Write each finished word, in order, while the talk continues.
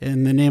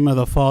In the name of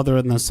the Father,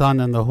 and the Son,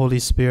 and the Holy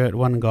Spirit,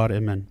 one God,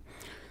 amen.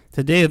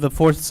 Today is the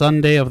fourth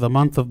Sunday of the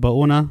month of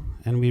Ba'una,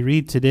 and we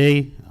read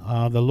today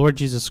the Lord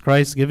Jesus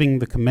Christ giving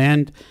the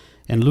command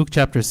in Luke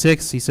chapter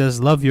 6. He says,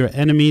 "Love your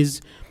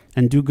enemies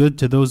and do good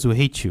to those who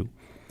hate you."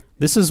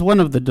 This is one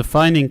of the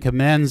defining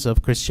commands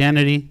of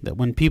Christianity, that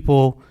when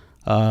people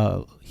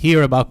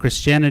hear about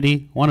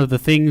Christianity, one of the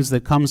things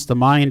that comes to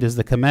mind is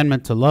the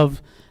commandment to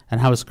love,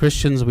 and how as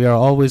Christians we are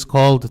always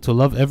called to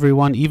love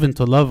everyone, even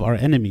to love our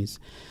enemies.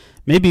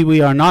 Maybe we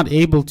are not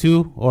able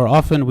to, or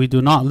often we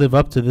do not live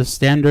up to this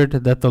standard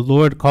that the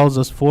Lord calls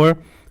us for,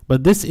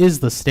 but this is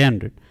the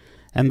standard.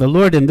 And the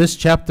Lord in this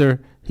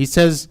chapter, he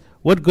says,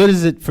 what good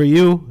is it for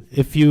you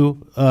if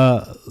you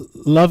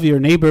love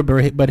your neighbor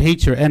but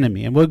hate your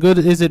enemy? And what good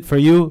is it for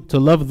you to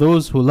love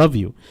those who love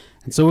you?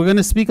 And so we're going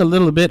to speak a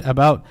little bit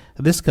about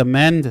this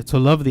command to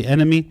love the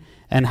enemy,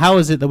 and how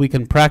is it that we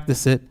can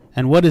practice it,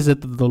 and what is it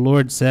that the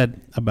Lord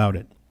said about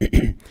it.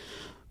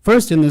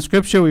 First, in the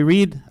scripture, we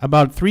read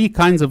about three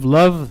kinds of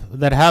love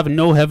that have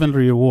no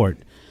heavenly reward.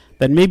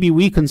 That maybe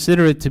we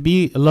consider it to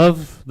be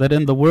love, that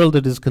in the world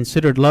it is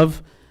considered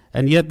love,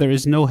 and yet there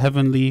is no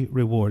heavenly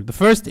reward. The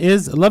first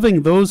is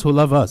loving those who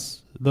love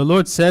us. The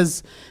Lord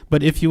says,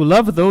 "But if you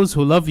love those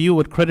who love you,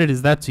 what credit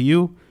is that to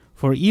you?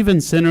 For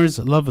even sinners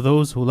love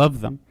those who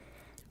love them."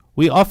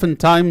 We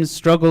oftentimes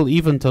struggle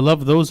even to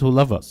love those who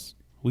love us.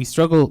 We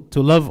struggle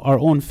to love our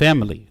own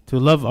family, to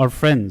love our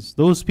friends,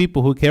 those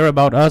people who care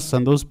about us,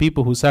 and those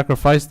people who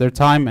sacrifice their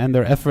time and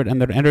their effort and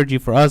their energy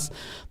for us,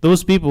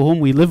 those people whom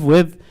we live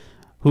with,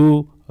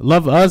 who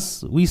love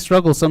us. We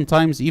struggle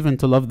sometimes even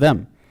to love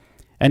them.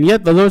 And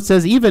yet the Lord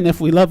says, even if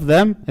we love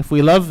them, if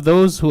we love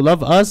those who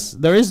love us,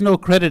 there is no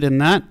credit in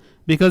that,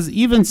 because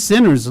even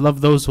sinners love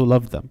those who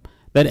love them.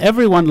 That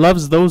everyone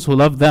loves those who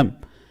love them.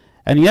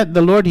 And yet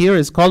the Lord here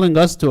is calling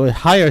us to a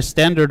higher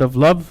standard of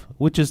love,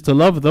 which is to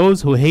love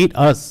those who hate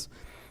us.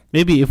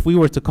 Maybe if we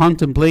were to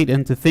contemplate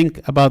and to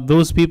think about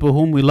those people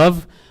whom we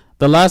love,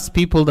 the last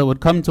people that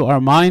would come to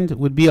our mind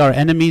would be our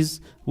enemies,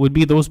 would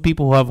be those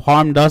people who have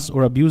harmed us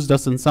or abused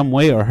us in some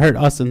way, or hurt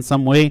us in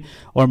some way,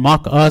 or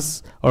mock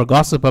us, or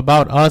gossip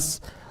about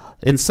us.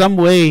 In some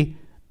way,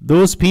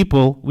 those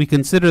people, we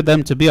consider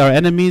them to be our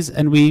enemies,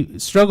 and we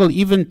struggle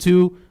even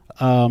to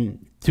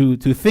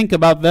think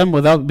about them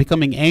without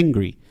becoming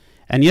angry.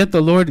 And yet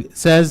the Lord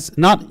says,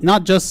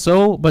 not just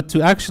so, but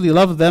to actually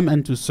love them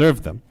and to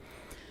serve them.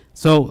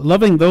 So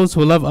loving those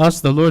who love us,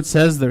 the Lord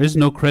says there is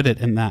no credit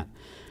in that.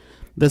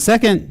 The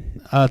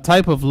second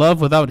type of love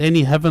without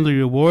any heavenly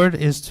reward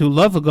is to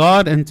love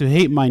God and to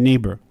hate my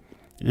neighbor.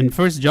 In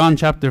 1 John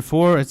chapter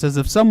 4, it says,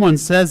 "If someone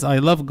says, 'I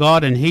love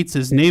God,' and hates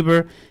his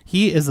neighbor,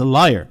 he is a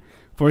liar.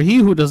 For he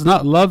who does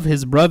not love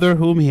his brother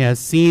whom he has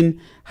seen,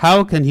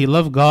 how can he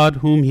love God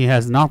whom he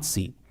has not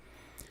seen?"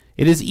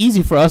 It is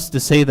easy for us to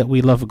say that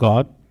we love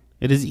God.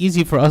 It is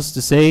easy for us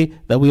to say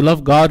that we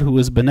love God, who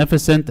is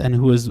beneficent and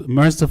who is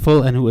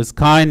merciful and who is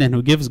kind and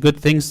who gives good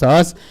things to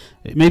us.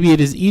 Maybe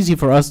it is easy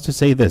for us to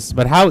say this,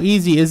 but how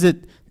easy is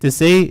it to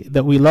say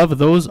that we love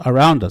those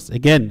around us?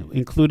 Again,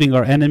 including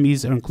our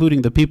enemies, or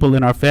including the people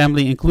in our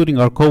family, including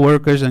our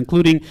co-workers,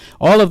 including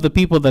all of the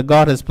people that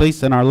God has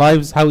placed in our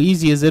lives. How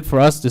easy is it for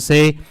us to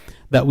say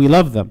that we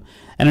love them?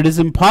 And it is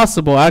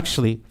impossible,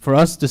 actually, for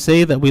us to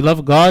say that we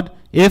love God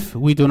if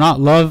we do not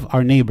love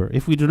our neighbor,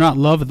 if we do not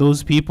love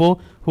those people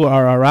who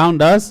are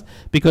around us,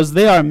 because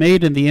they are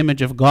made in the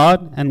image of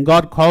God, and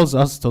God calls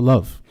us to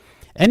love.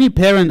 Any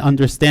parent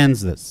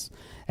understands this.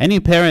 Any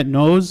parent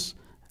knows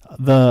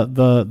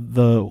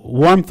the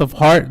warmth of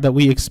heart that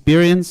we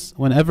experience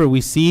whenever we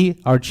see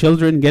our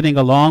children getting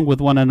along with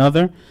one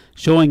another,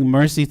 showing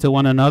mercy to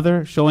one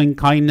another, showing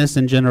kindness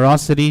and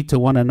generosity to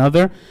one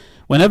another.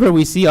 Whenever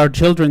we see our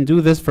children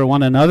do this for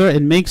one another,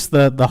 it makes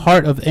the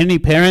heart of any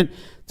parent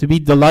to be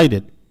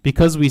delighted,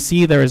 because we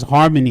see there is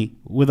harmony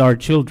with our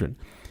children.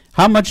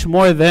 How much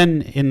more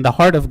then in the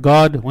heart of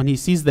God when he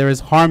sees there is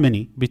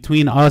harmony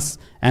between us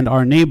and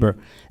our neighbor.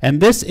 And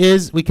this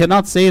is, we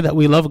cannot say that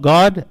we love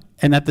God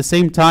and at the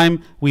same time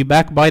we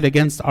backbite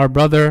against our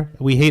brother,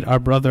 we hate our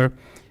brother,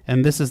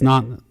 and this is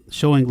not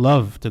showing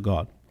love to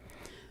God.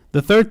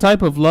 The third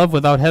type of love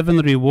without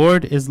heavenly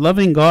reward is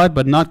loving God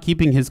but not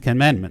keeping his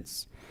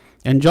commandments.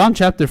 In John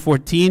chapter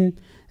 14,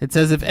 it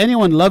says, "If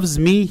anyone loves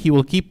me, he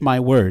will keep my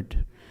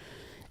word."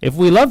 If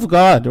we love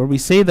God, or we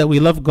say that we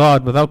love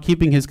God without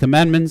keeping his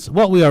commandments,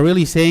 what we are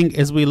really saying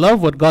is we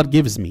love what God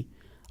gives me.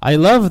 I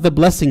love the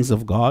blessings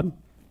of God.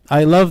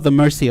 I love the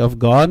mercy of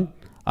God.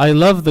 I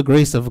love the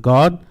grace of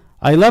God.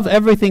 I love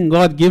everything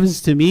God gives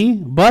to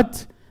me,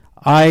 but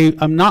I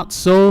am not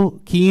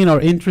so keen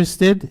or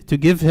interested to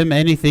give him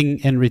anything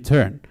in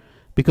return.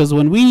 Because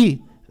when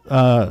we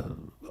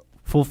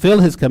fulfill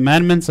his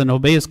commandments and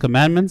obey his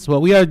commandments,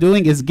 what we are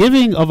doing is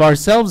giving of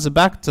ourselves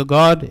back to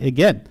God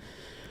again.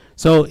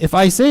 So if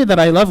I say that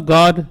I love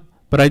God,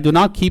 but I do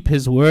not keep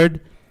his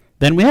word,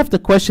 then we have to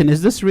question,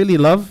 is this really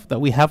love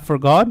that we have for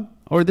God?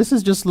 Or this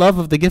is just love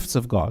of the gifts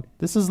of God?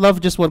 This is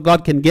love just what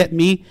God can get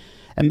me,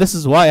 and this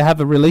is why I have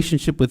a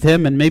relationship with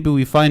him. And maybe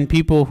we find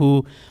people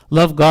who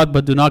love God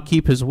but do not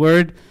keep his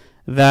word,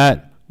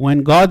 that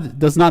when God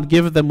does not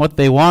give them what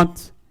they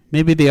want,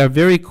 maybe they are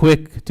very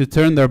quick to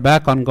turn their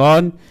back on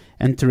God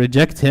and to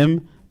reject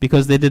Him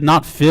because they did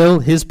not fill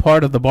His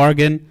part of the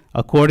bargain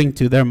according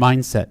to their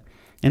mindset.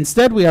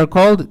 Instead, we are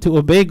called to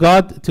obey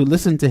God, to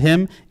listen to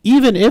Him,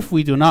 even if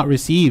we do not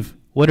receive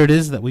what it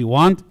is that we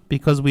want,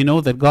 because we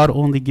know that God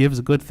only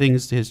gives good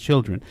things to His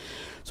children.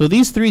 So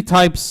these three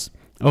types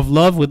of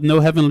love with no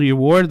heavenly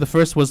reward. The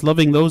first was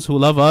loving those who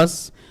love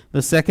us.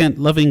 The second,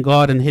 loving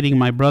God and hating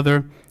my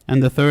brother.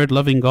 And the third,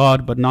 loving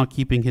God but not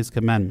keeping His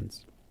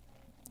commandments.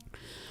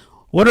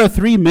 What are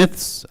three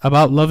myths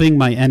about loving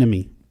my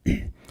enemy?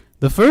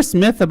 The first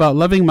myth about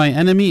loving my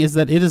enemy is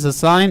that it is a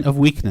sign of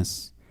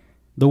weakness.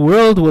 The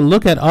world will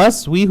look at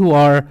us, we who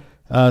are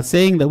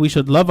saying that we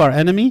should love our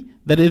enemy,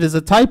 that it is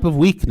a type of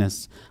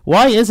weakness.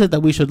 Why is it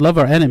that we should love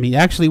our enemy?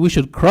 Actually, we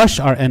should crush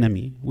our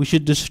enemy. We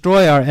should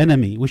destroy our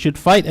enemy. We should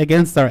fight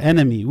against our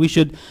enemy. We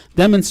should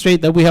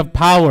demonstrate that we have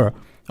power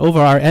over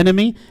our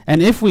enemy.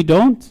 And if we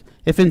don't,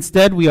 if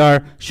instead we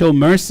show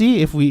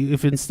mercy, if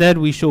instead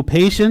we show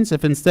patience,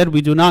 if instead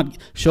we do not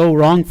show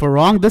wrong for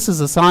wrong, this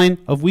is a sign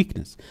of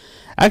weakness.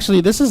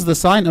 Actually, this is the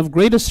sign of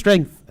greatest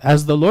strength.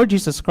 As the Lord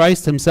Jesus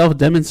Christ Himself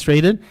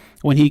demonstrated,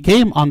 when He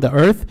came on the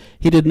earth,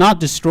 He did not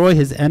destroy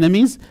His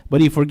enemies,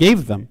 but He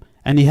forgave them,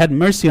 and He had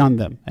mercy on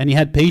them, and He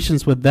had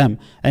patience with them,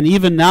 and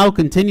even now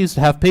continues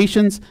to have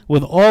patience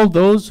with all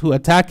those who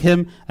attack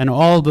Him and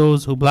all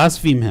those who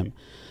blaspheme Him.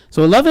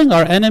 So loving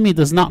our enemy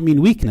does not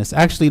mean weakness.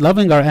 Actually,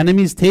 loving our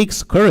enemies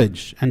takes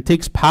courage and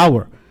takes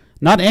power.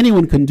 Not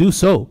anyone can do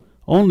so.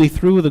 Only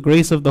through the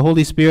grace of the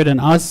Holy Spirit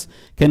and us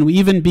can we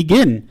even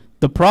begin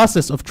the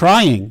process of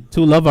trying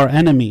to love our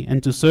enemy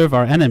and to serve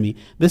our enemy.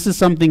 This is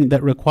something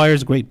that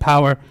requires great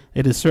power.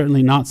 It is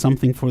certainly not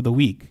something for the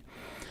weak.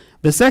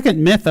 The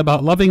second myth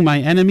about loving my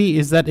enemy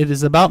is that it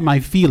is about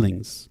my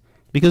feelings.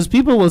 Because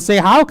people will say,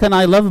 how can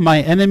I love my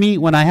enemy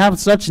when I have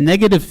such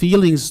negative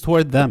feelings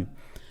toward them?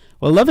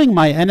 Well, loving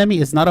my enemy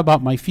is not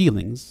about my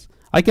feelings.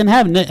 I can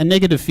have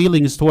negative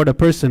feelings toward a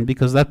person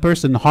because that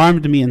person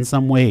harmed me in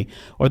some way,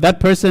 or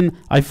that person,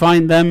 I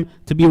find them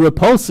to be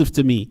repulsive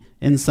to me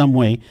in some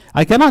way.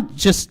 I cannot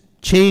just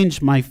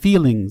change my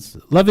feelings.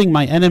 Loving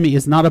my enemy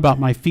is not about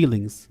my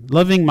feelings.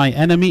 Loving my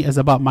enemy is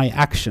about my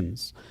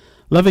actions.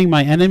 Loving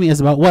my enemy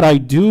is about what I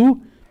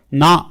do,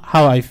 not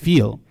how I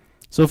feel.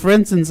 So for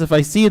instance, if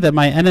I see that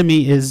my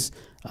enemy is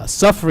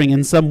suffering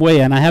in some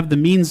way and I have the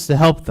means to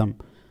help them,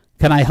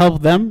 can I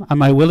help them?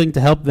 Am I willing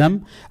to help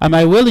them? Am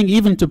I willing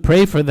even to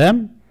pray for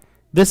them?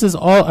 This is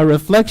all a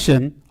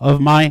reflection of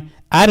my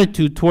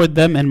attitude toward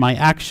them and my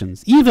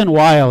actions. Even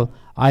while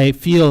I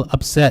feel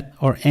upset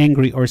or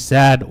angry or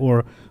sad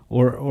or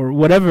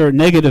whatever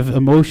negative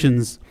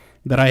emotions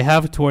that I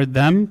have toward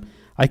them,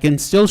 I can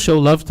still show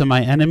love to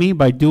my enemy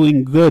by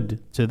doing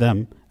good to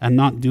them and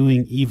not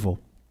doing evil.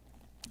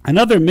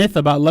 Another myth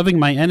about loving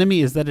my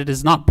enemy is that it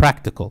is not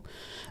practical.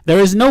 There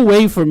is no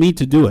way for me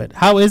to do it.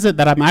 How is it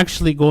that I'm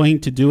actually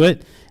going to do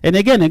it? And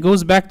again, it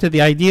goes back to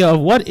the idea of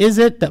what is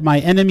it that my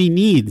enemy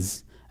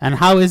needs and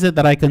how is it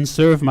that I can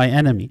serve my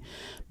enemy?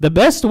 The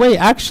best way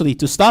actually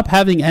to stop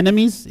having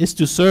enemies is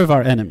to serve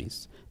our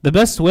enemies. The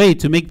best way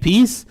to make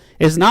peace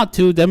is not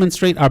to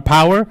demonstrate our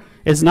power,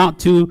 is not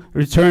to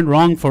return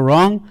wrong for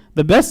wrong.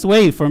 The best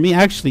way for me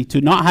actually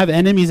to not have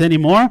enemies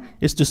anymore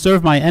is to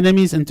serve my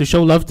enemies and to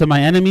show love to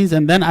my enemies,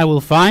 and then I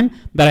will find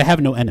that I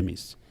have no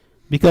enemies.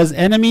 Because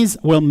enemies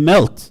will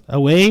melt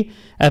away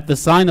at the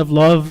sign of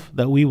love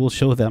that we will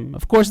show them.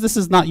 Of course, this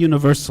is not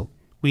universal.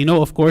 We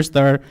know, of course,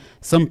 there are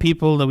some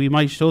people that we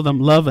might show them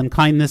love and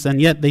kindness,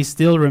 and yet they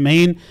still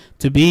remain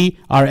to be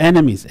our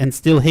enemies and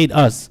still hate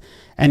us.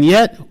 And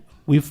yet,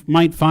 we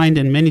might find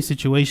in many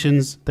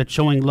situations that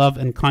showing love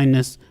and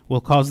kindness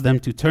will cause them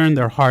to turn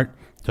their heart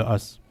to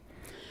us.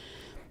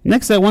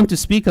 Next, I want to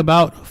speak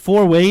about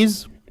 4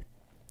 ways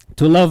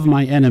to love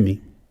my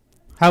enemy.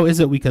 How is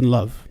it we can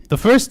love? The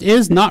first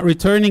is not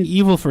returning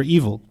evil for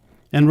evil.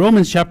 In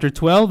Romans chapter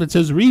 12, it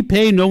says,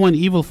 repay no one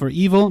evil for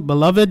evil.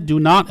 Beloved, do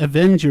not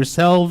avenge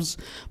yourselves,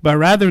 but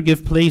rather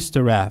give place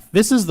to wrath.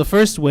 This is the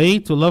first way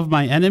to love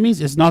my enemies,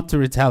 is not to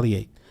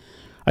retaliate.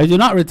 I do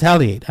not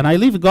retaliate, and I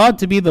leave God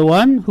to be the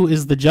one who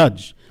is the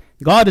judge.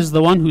 God is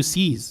the one who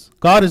sees.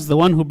 God is the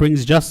one who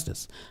brings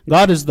justice.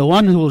 God is the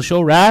one who will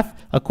show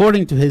wrath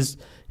according to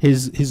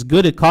his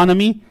good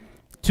economy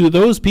to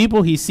those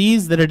people he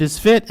sees that it is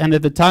fit, and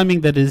at the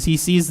timing that he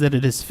sees that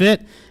it is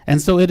fit.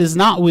 And so it is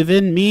not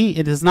within me,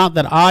 it is not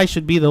that I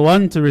should be the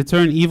one to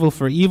return evil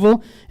for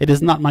evil. It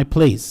is not my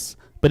place.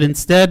 But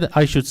instead,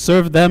 I should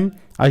serve them,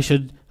 I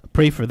should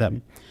pray for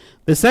them.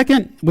 The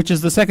second, which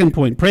is the second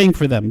point, praying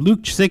for them.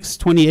 Luke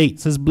 6:28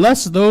 says,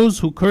 bless those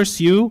who curse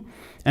you,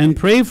 and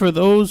pray for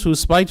those who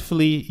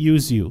spitefully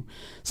use you.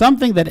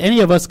 Something that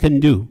any of us can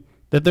do.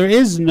 That there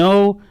is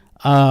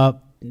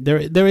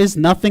there is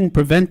nothing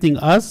preventing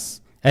us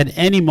at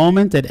any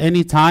moment, at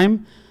any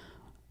time,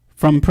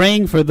 from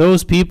praying for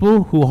those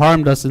people who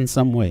harmed us in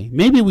some way.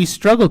 Maybe we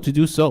struggle to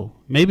do so.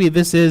 Maybe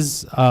this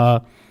is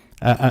a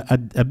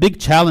big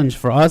challenge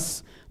for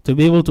us to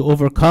be able to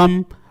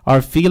overcome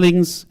our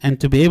feelings, and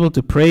to be able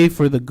to pray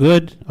for the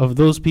good of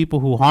those people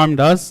who harmed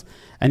us.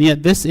 And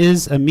yet this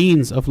is a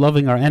means of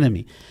loving our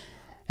enemy.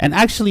 And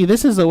actually,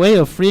 this is a way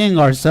of freeing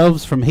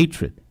ourselves from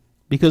hatred.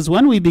 Because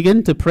when we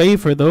begin to pray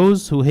for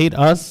those who hate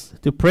us,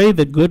 to pray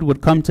that good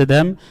would come to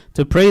them,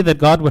 to pray that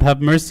God would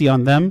have mercy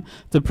on them,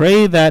 to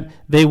pray that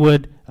they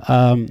would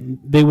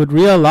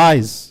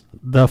realize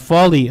the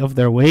folly of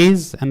their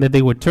ways and that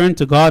they would turn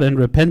to God in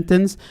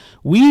repentance,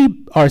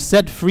 we are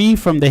set free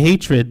from the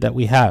hatred that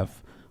we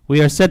have.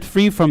 We are set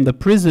free from the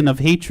prison of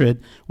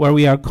hatred where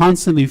we are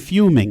constantly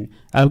fuming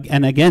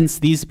and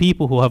against these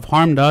people who have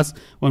harmed us.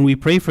 When we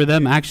pray for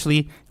them,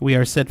 actually, we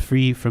are set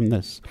free from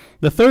this.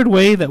 The third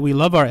way that we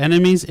love our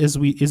enemies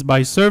is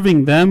by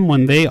serving them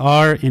when they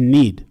are in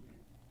need.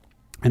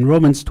 In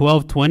Romans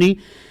 12:20, it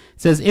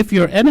says, "If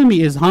your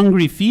enemy is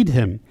hungry, feed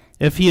him.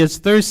 If he is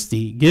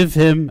thirsty, give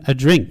him a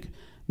drink."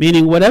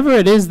 Meaning whatever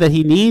it is that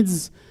he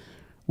needs,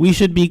 we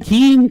should be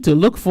keen to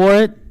look for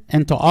it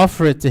and to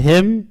offer it to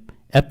him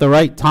at the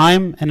right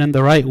time and in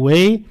the right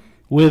way,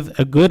 with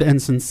a good and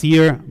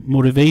sincere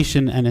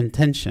motivation and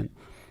intention.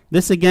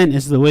 This again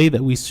is the way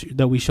that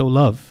we show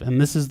love, and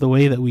this is the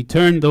way that we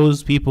turn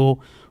those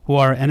people who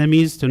are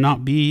enemies to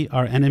not be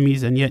our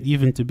enemies, and yet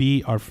even to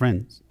be our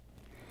friends.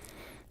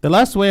 The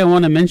last way I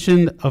want to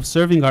mention of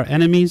serving our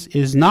enemies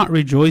is not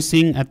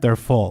rejoicing at their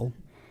fall.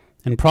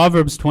 In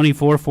Proverbs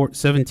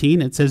 24:17,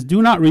 it says,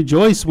 "Do not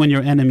rejoice when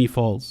your enemy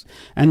falls,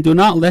 and do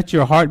not let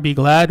your heart be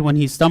glad when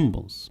he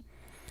stumbles."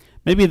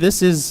 Maybe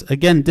this is,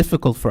 again,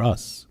 difficult for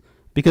us,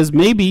 because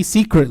maybe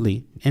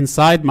secretly,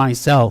 inside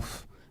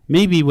myself,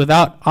 maybe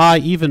without I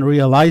even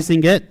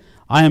realizing it,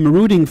 I am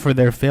rooting for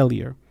their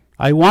failure.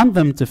 I want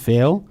them to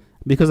fail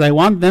because I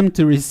want them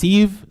to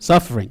receive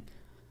suffering,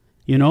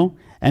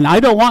 and I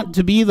don't want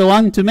to be the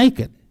one to make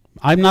it.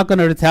 I'm not going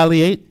to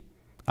retaliate.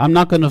 I'm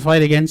not going to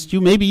fight against you.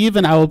 Maybe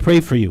even I will pray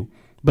for you.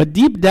 But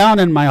deep down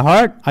in my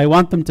heart, I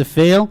want them to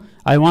fail.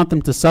 I want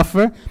them to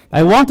suffer.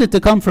 I want it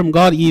to come from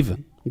God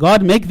even.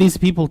 God, make these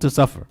people to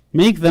suffer.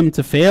 Make them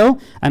to fail,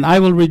 and I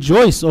will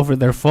rejoice over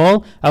their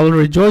fall. I will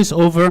rejoice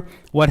over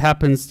what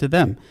happens to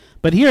them.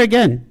 But here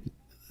again,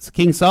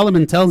 King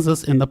Solomon tells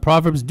us in the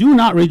Proverbs, do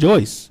not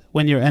rejoice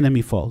when your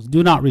enemy falls.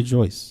 Do not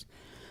rejoice.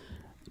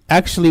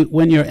 Actually,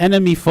 when your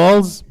enemy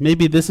falls,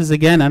 maybe this is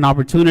again an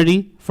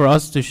opportunity for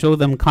us to show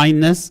them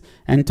kindness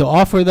and to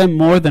offer them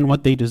more than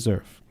what they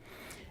deserve.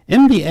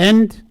 In the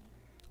end,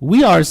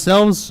 we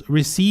ourselves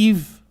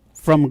receive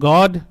from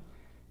God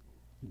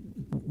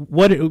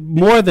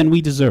more than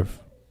we deserve.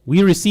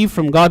 We receive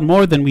from God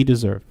more than we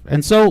deserve.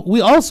 And so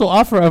we also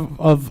offer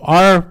of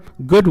our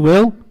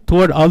goodwill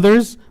toward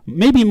others,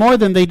 maybe more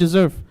than they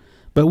deserve.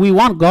 But we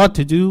want God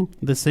to do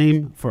the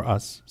same for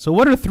us. So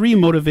what are 3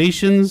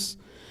 motivations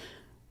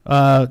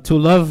to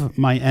love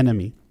my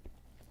enemy?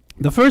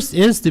 The first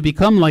is to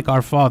become like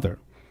our Father.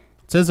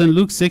 It says in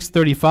Luke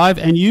 6:35,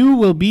 "And you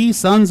will be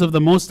sons of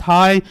the Most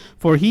High,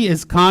 for he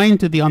is kind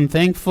to the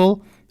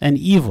unthankful and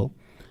evil."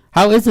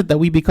 How is it that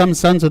we become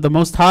sons of the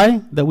Most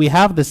High? That we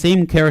have the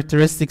same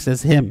characteristics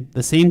as him,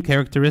 the same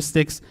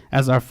characteristics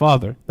as our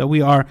Father, that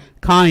we are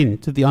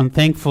kind to the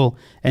unthankful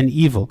and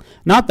evil.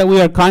 Not that we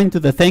are kind to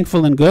the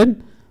thankful and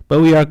good,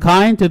 but we are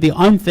kind to the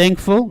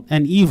unthankful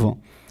and evil.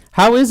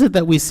 How is it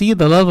that we see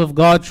the love of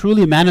God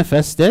truly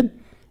manifested?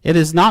 It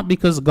is not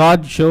because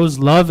God shows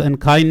love and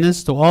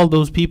kindness to all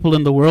those people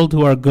in the world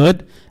who are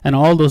good, and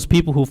all those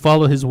people who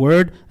follow his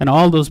word, and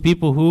all those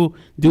people who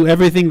do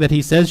everything that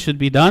he says should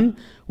be done.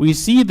 We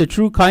see the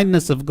true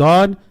kindness of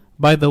God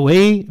by the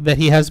way that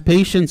he has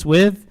patience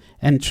with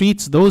and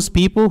treats those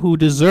people who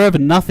deserve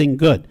nothing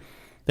good.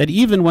 That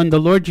even when the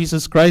Lord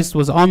Jesus Christ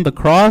was on the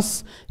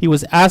cross, he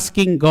was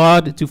asking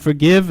God to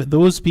forgive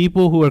those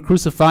people who were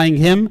crucifying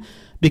him,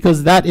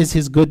 because that is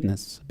his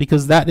goodness,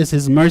 because that is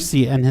his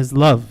mercy and his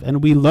love.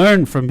 And we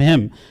learn from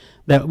him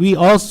that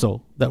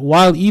that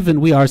while even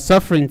we are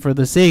suffering for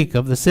the sake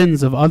of the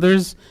sins of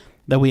others,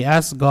 that we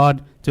ask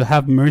God to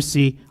have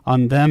mercy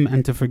on them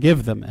and to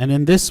forgive them. And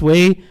in this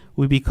way,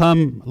 we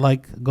become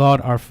like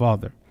God our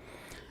Father.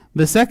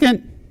 The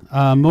second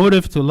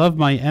motive to love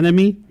my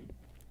enemy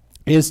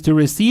is to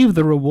receive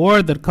the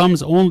reward that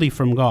comes only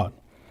from God.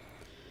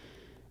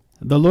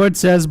 The Lord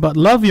says, "But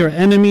love your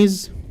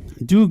enemies,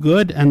 do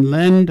good and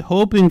lend,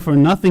 hoping for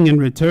nothing in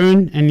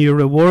return, and your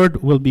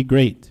reward will be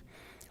great."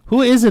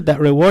 Who is it that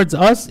rewards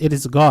us? It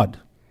is God.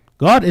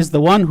 God is the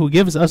one who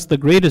gives us the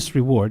greatest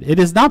reward. It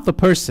is not the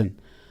person.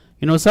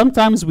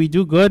 Sometimes we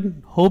do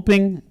good,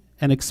 hoping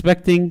and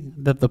expecting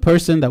that the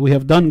person that we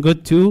have done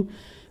good to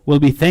will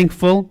be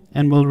thankful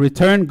and will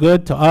return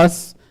good to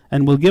us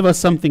and will give us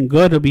something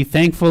good, or be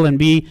thankful and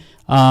be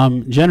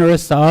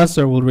generous to us,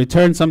 or will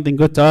return something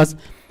good to us.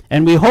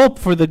 And we hope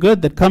for the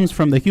good that comes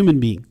from the human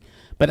being.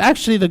 But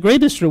actually the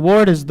greatest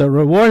reward is the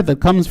reward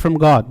that comes from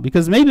God,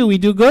 because maybe we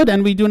do good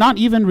and we do not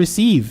even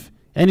receive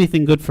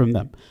anything good from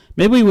them.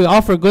 Maybe we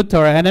offer good to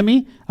our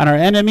enemy and our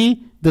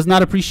enemy does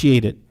not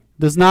appreciate it.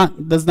 does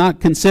not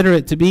consider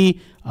it to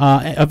be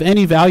of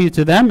any value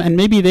to them, and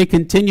maybe they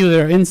continue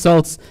their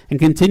insults and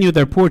continue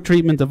their poor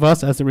treatment of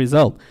us as a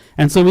result.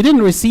 And so we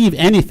didn't receive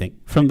anything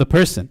from the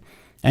person,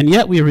 and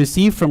yet we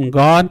receive from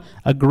God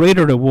a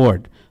greater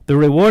reward, the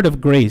reward of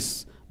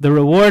grace, the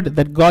reward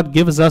that God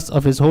gives us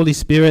of His Holy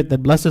Spirit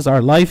that blesses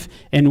our life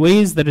in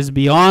ways that is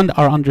beyond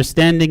our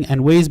understanding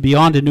and ways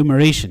beyond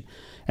enumeration.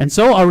 And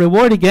so our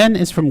reward again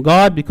is from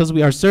God because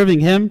we are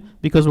serving Him,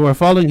 because we are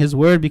following His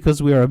word,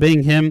 because we are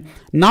obeying Him,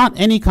 not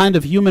any kind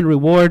of human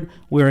reward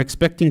we are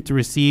expecting to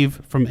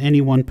receive from any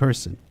one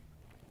person.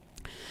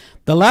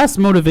 The last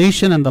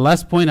motivation and the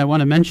last point I want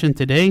to mention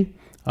today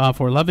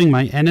for loving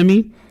my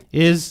enemy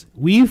is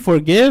we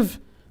forgive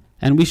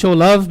and we show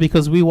love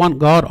because we want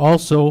God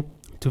also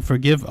to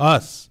forgive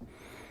us.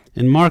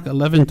 In Mark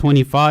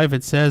 11:25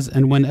 it says,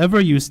 "And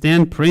whenever you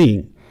stand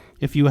praying,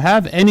 if you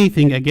have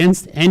anything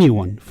against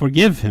anyone,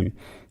 forgive him,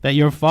 that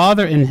your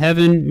Father in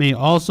heaven may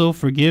also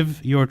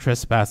forgive your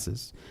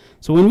trespasses."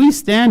 So when we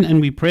stand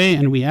and we pray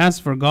and we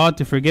ask for God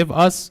to forgive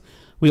us,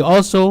 we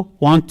also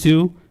want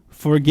to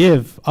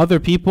forgive other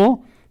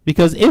people,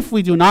 because if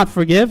we do not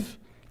forgive,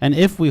 and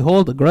if we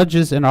hold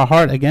grudges in our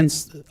heart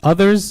against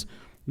others,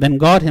 then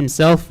God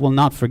Himself will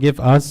not forgive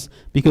us,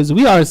 because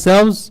we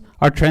ourselves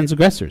are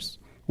transgressors.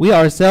 We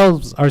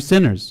ourselves are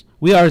sinners.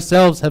 We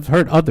ourselves have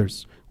hurt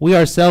others. We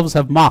ourselves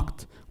have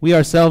mocked. We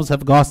ourselves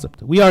have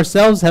gossiped. We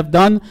ourselves have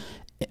done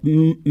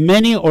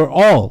many or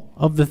all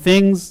of the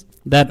things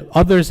that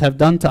others have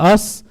done to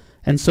us.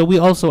 And so we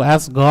also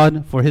ask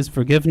God for His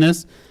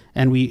forgiveness,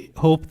 and we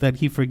hope that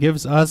He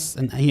forgives us,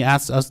 and He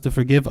asks us to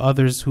forgive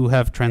others who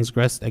have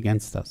transgressed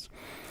against us.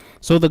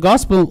 So the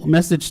gospel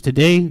message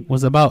today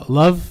was about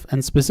love,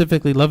 and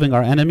specifically loving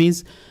our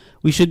enemies.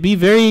 We should be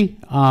very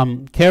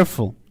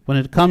careful when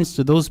it comes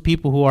to those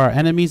people who are our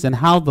enemies and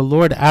how the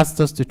Lord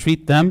asked us to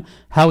treat them,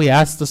 how He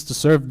asked us to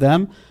serve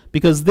them,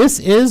 because this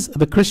is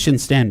the Christian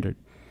standard.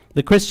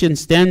 The Christian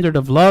standard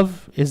of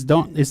love is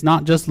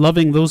not just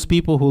loving those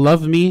people who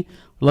love me,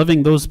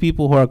 loving those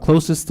people who are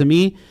closest to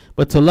me,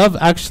 but to love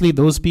actually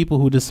those people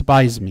who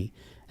despise me.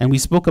 And we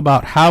spoke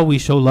about how we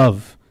show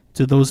love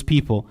to those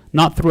people,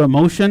 not through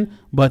emotion,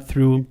 but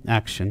through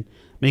action.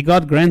 May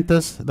God grant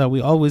us that we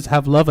always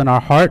have love in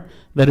our heart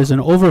that is an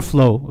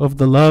overflow of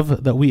the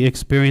love that we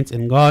experience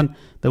in God,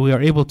 that we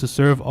are able to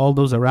serve all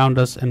those around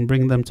us and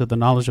bring them to the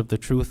knowledge of the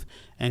truth.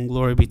 And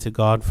glory be to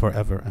God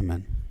forever. Amen.